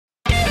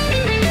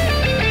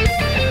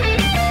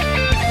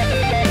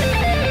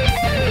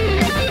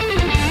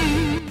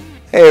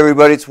Hey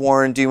everybody, it's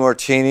Warren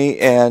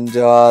DeMartini, and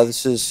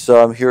this is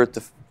here at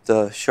the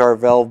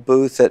Charvel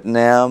booth at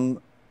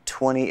NAMM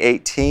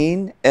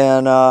 2018,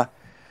 and got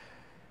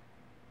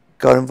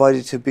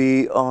invited to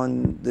be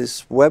on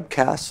this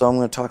webcast, so I'm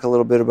going to talk a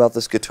little bit about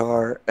this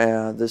guitar.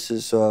 This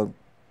is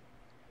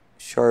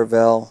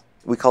Charvel.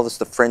 We call this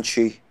the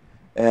Frenchie,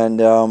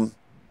 and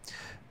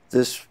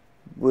this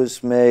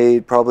was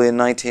made probably in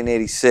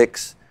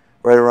 1986,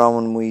 right around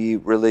when we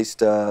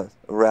released a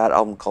Ratt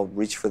album called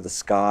Reach for the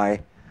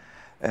Sky.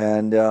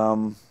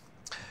 And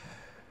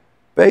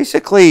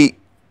basically,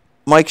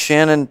 Mike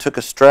Shannon took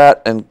a Strat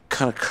and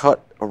kind of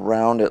cut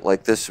around it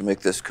like this to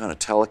make this kind of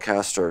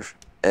Telecaster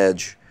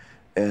edge.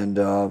 And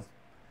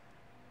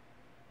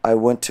I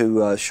went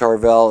to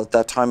Charvel. At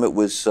that time, it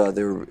was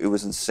It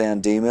was in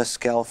San Dimas,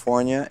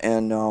 California,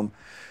 and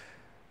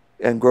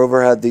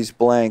Grover had these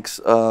blanks,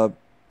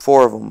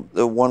 four of them.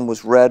 The one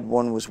was red,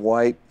 one was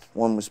white,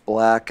 one was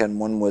black, and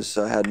one was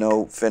had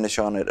no finish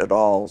on it at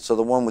all. So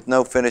the one with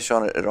no finish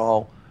on it at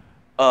all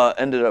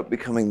ended up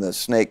becoming the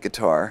snake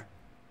guitar,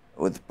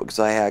 because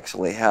I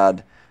actually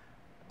had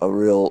a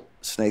real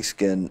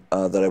snakeskin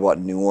that I bought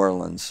in New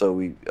Orleans.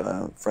 So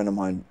a friend of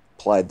mine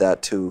applied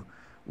that to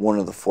one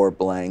of the four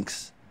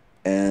blanks,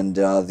 and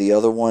the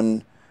other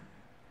one,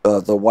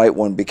 the white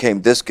one,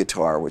 became this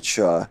guitar, which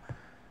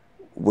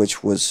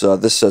was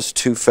this says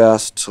 "Too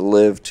fast to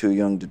live, too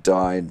young to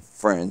die" in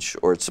French,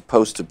 or it's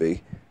supposed to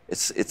be.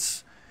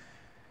 It's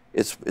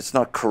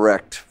not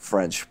correct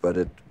French,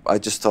 but I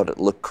just thought it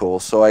looked cool.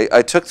 So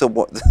I took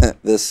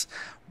this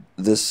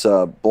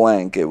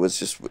blank. It was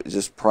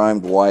just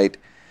primed white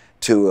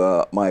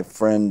to my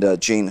friend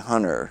Gene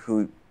Hunter,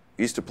 who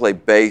used to play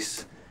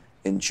bass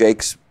in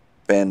Jake's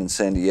band in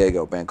San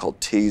Diego, a band called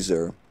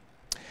Teaser,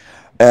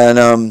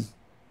 and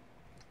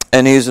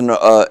he's an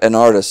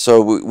artist.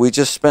 So we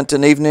just spent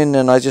an evening,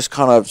 and I just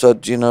kind of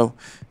said,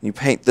 you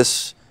paint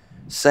this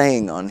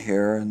saying on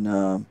here,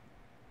 and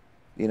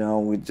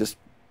we just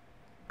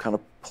kind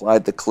of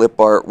applied the clip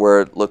art where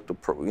it looked,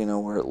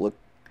 where it looked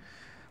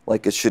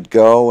like it should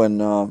go, and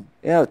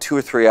yeah, 2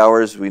 or 3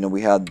 hours.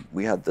 We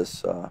had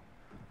this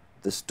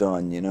this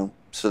done.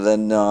 So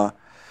then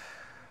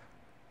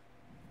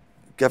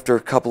after a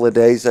couple of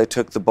days, I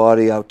took the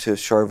body out to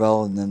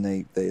Charvel, and then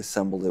they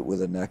assembled it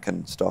with a neck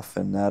and stuff,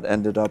 and that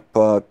ended up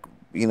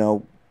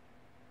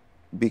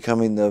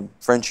becoming the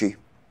Frenchie.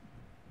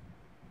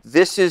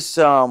 This is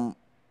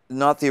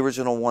not the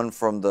original one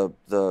from the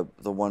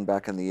one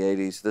back in the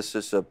 80s. This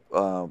is a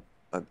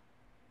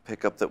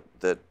pickup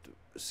that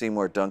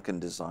Seymour Duncan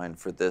designed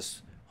for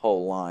this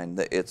whole line.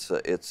 It's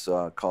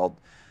called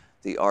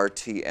the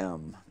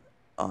RTM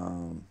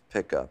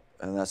pickup,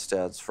 and that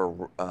stands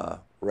for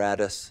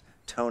Rattus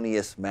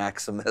Tonius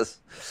Maximus.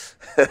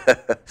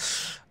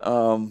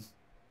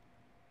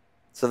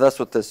 So that's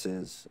what this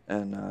is,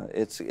 and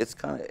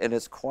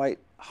it's quite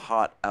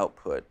hot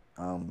output.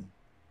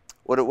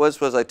 What it was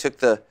I took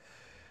the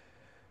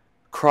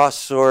cross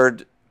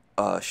sword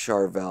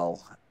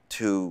Charvel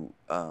to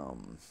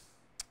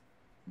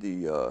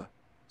the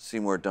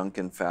Seymour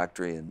Duncan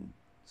factory in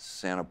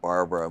Santa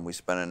Barbara, and we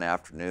spent an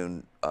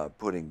afternoon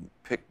putting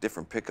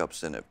different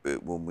pickups in it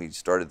when we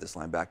started this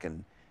line back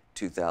in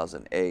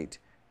 2008,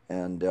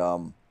 and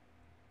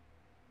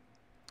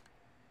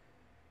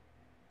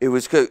it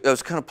was good. I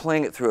was kind of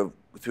playing it through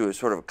a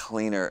sort of a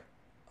cleaner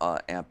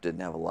amp.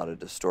 Didn't have a lot of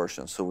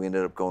distortion, so we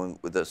ended up going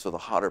with this. So the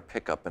hotter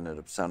pickup ended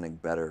up sounding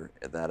better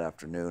that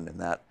afternoon, and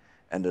that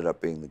ended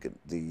up being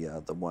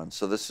the one.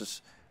 So this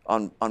is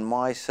on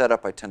my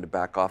setup. I tend to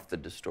back off the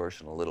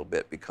distortion a little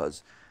bit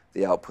because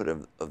the output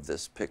of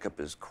this pickup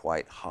is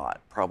quite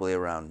hot, probably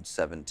around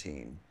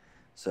 17.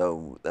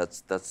 So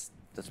that's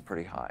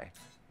pretty high.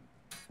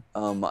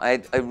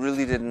 I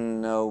really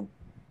didn't know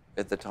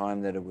at the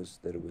time that it was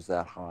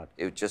that hot.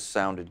 It just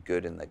sounded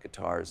good in the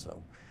guitar,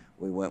 so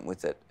we went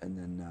with it. And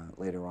then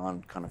later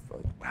on, kind of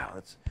like, wow,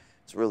 it's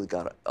really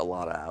got a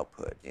lot of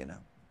output,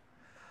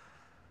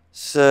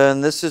 So,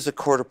 and this is a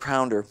 1/4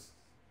 pounder.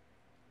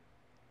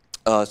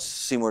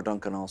 Seymour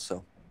Duncan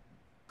also.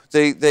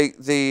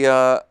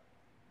 The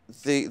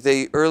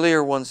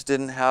earlier ones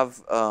didn't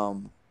have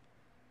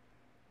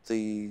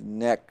the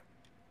neck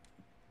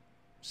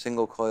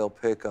single coil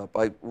pickup.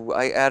 I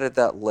added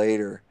that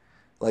later,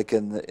 like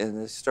and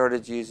I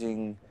started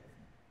using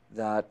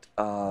that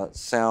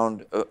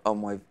sound on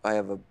my. I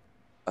have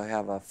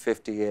a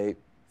 '58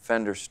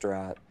 Fender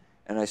Strat,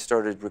 and I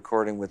started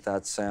recording with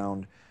that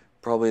sound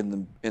probably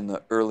in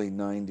the early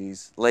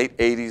 '90s, late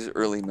 '80s,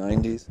 early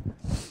 '90s,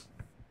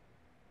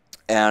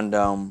 and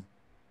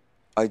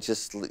I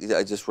just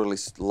really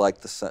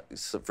like the sound.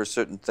 For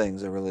certain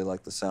things, I really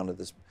like the sound of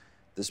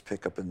this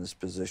pickup in this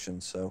position.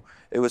 So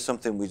it was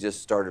something we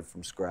just started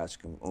from scratch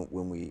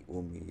when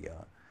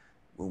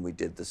we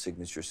did the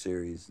Signature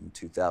Series in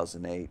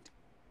 2008.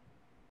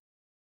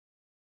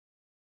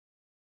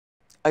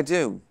 I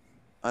do,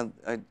 I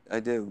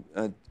do.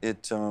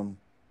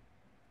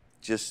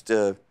 Just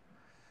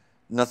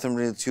nothing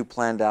really too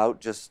planned out.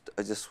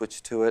 I just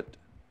switched to it,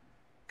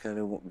 kind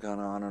of gone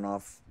on and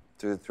off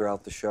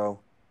throughout the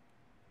show.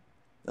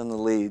 than the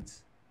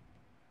leads,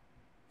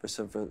 for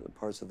the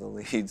parts of the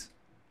leads.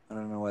 I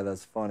don't know why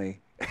that's funny.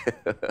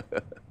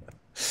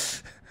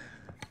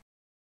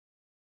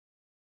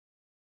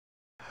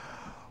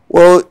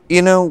 Well,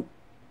 you know,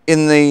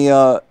 in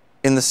the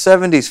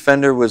 '70s,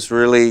 Fender was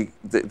really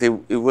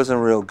it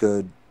wasn't real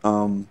good.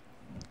 In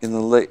the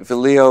late,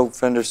 Leo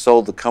Fender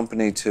sold the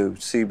company to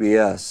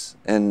CBS,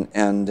 and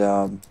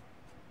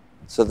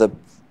so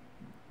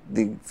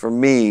for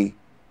me,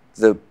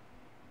 the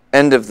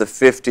end of the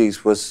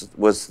 '50s was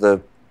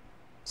the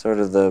sort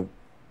of the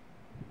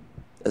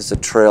as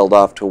it trailed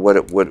off to what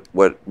it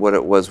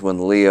was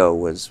when Leo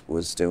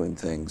was doing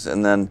things,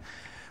 and then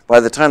by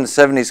the time the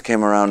 '70s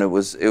came around, it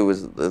was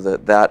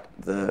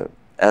the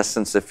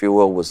essence, if you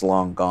will, was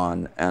long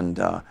gone, and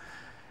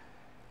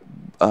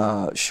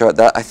I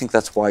think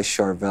that's why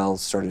Charvel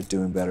started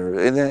doing better,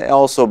 and then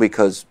also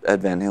because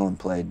Ed Van Halen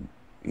played,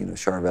 you know,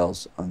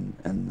 Charvel's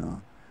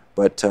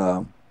but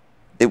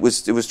it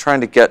was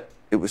trying to get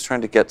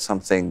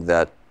something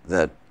that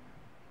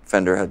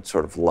Fender had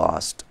sort of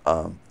lost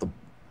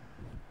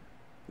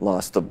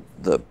the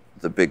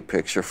big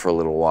picture for a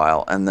little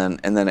while, and then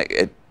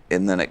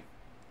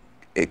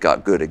it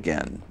got good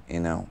again, you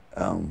know.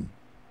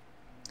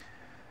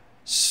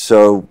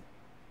 So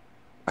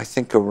I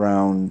think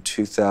around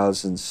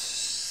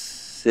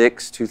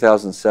 2006,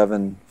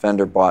 2007,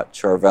 Fender bought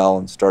Charvel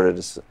and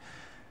started,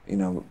 you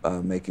know,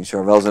 making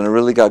Charvels, and it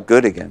really got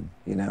good again,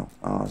 you know.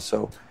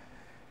 So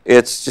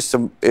it's just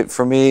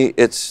for me,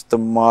 it's the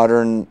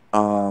modern,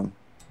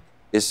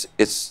 it's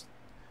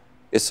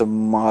a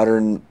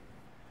modern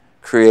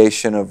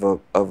creation of a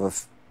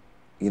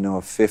you know,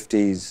 a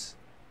 '50s,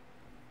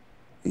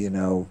 you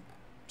know,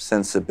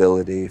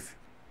 sensibility.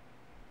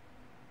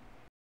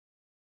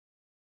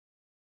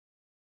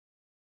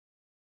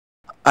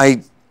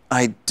 I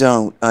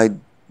don't. I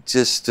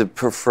just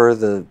prefer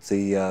the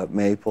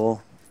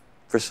maple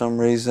for some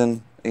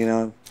reason. You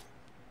know,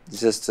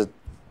 just I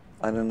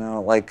don't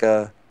know, like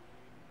I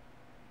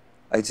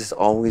just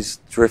always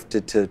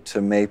drifted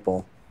to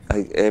maple.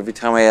 Every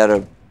time I had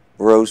a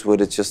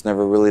rosewood, it just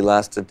never really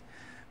lasted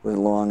very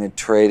long. It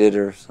traded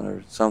or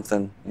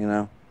something, you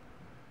know.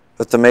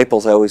 But the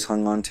maples I always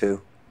hung on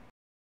to.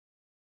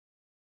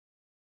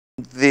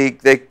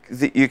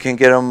 You can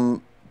get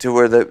them to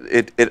where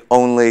it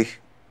only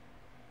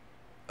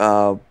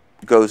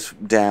goes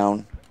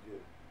down,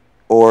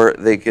 or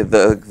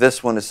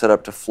this one is set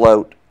up to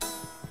float.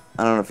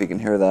 I don't know if you can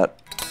hear that.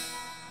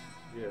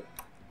 Yeah.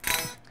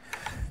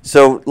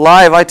 So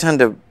live, I tend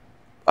to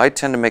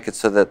make it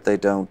so that they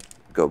don't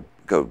go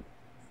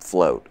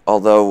float.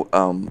 Although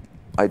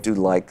I do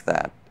like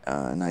that,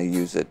 and I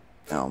use it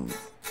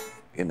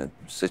in a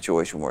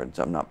situation where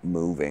I'm not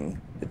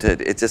moving.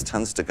 It just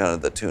tends to kind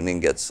of, the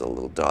tuning gets a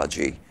little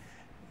dodgy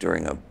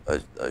during a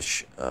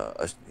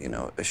you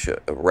know,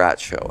 a Ratt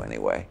show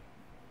anyway.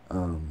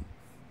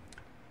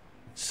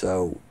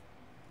 So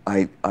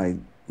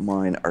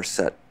mine are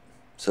set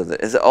so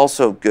that it's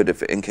also good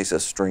if in case a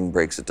string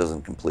breaks, it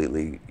doesn't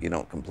you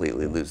don't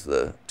completely lose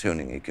the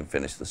tuning. You can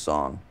finish the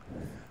song.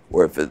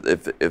 Or if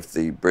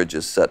the bridge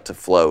is set to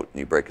float and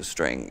you break a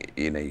string,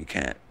 you know, you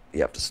can't.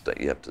 You have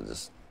to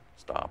just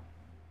stop.